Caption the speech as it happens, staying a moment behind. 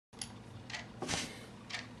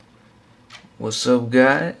What's up,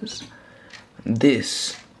 guys?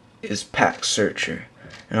 This is Packsearcher,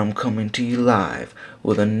 and I'm coming to you live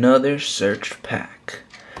with another searched pack.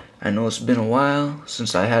 I know it's been a while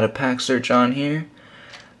since I had a pack search on here.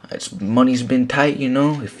 Money's been tight, you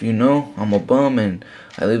know. If you know, I'm a bum and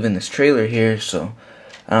I live in this trailer here, so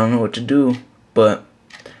I don't know what to do. But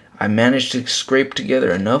I managed to scrape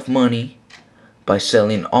together enough money by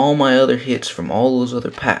selling all my other hits from all those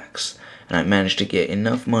other packs. And I managed to get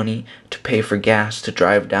enough money to pay for gas to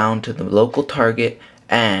drive down to the local Target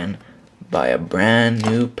and buy a brand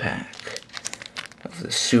new pack of the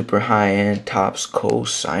super high-end Topps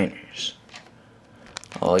co-signers.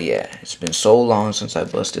 Oh yeah, it's been so long since I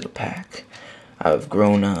busted a pack. I've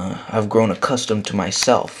grown accustomed to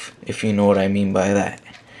myself, if you know what I mean by that.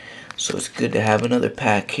 So it's good to have another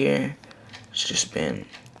pack here. It's been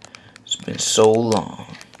so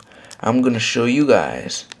long. I'm gonna show you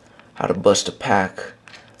guys how to bust a pack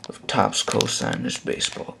of Topps co-signers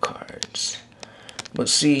baseball cards. But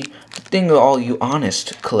see, the thing that all you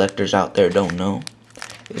honest collectors out there don't know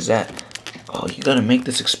is that you gotta make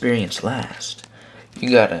this experience last. You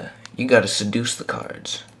gotta seduce the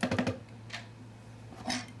cards.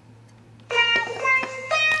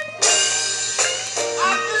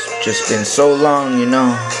 It's just been so long, you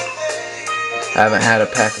know. I haven't had a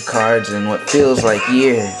pack of cards in what feels like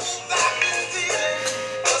years.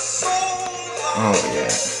 Oh yeah.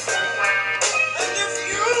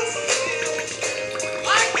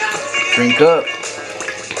 Drink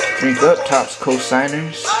up, Topps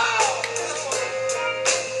co-signers.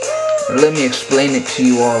 Let me explain it to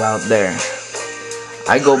you all out there.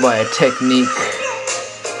 I go by a technique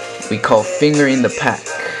we call fingering the pack.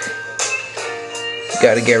 You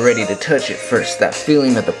gotta get ready to touch it first. That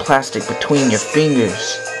feeling of the plastic between your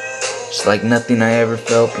fingers, it's like nothing I ever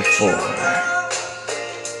felt before.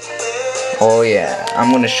 Oh yeah,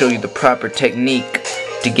 I'm gonna show you the proper technique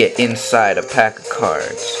to get inside a pack of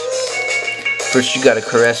cards. First you gotta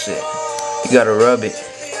caress it. You gotta rub it.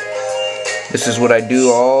 This is what I do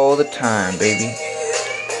all the time, baby.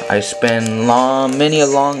 I spend many a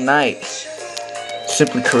long night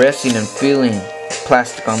simply caressing and feeling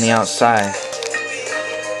plastic on the outside.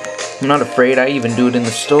 I'm not afraid. I even do it in the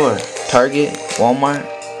store. Target, Walmart.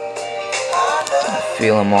 I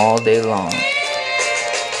feel them all day long.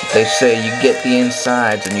 They say you get the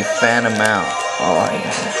insides and you fan them out. Oh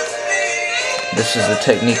yeah. This is the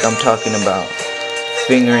technique I'm talking about.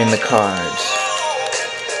 Fingering the cards.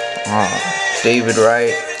 Oh, David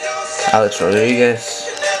Wright, Alex Rodriguez.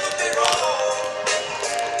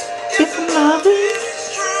 If love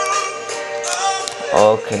is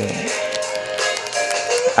okay.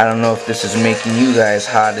 I don't know if this is making you guys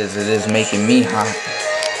hot as it is making me hot.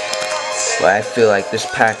 But I feel like this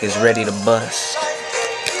pack is ready to bust.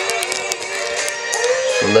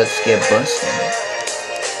 So let's get busting.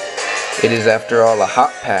 It is, after all, a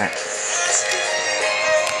hot pack.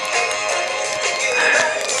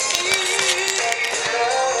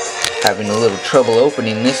 Having a little trouble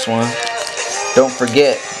opening this one. Don't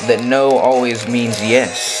forget that no always means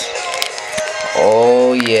yes.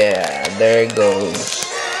 Oh yeah, there it goes.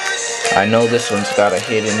 I know this one's got a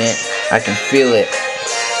hit in it. I can feel it.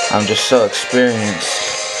 I'm just so experienced.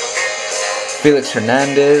 Felix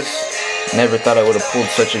Hernandez. Never thought I would have pulled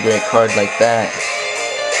such a great card like that.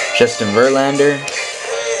 Justin Verlander.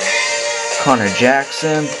 Connor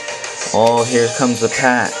Jackson. Oh, here comes the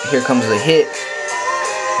pack. Here comes the hit.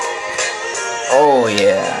 Oh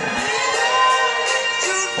yeah.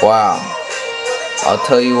 Wow. I'll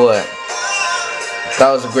tell you what.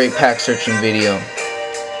 That was a great pack searching video.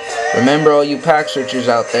 Remember, all you pack searchers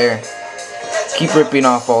out there, keep ripping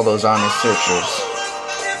off all those honest searchers.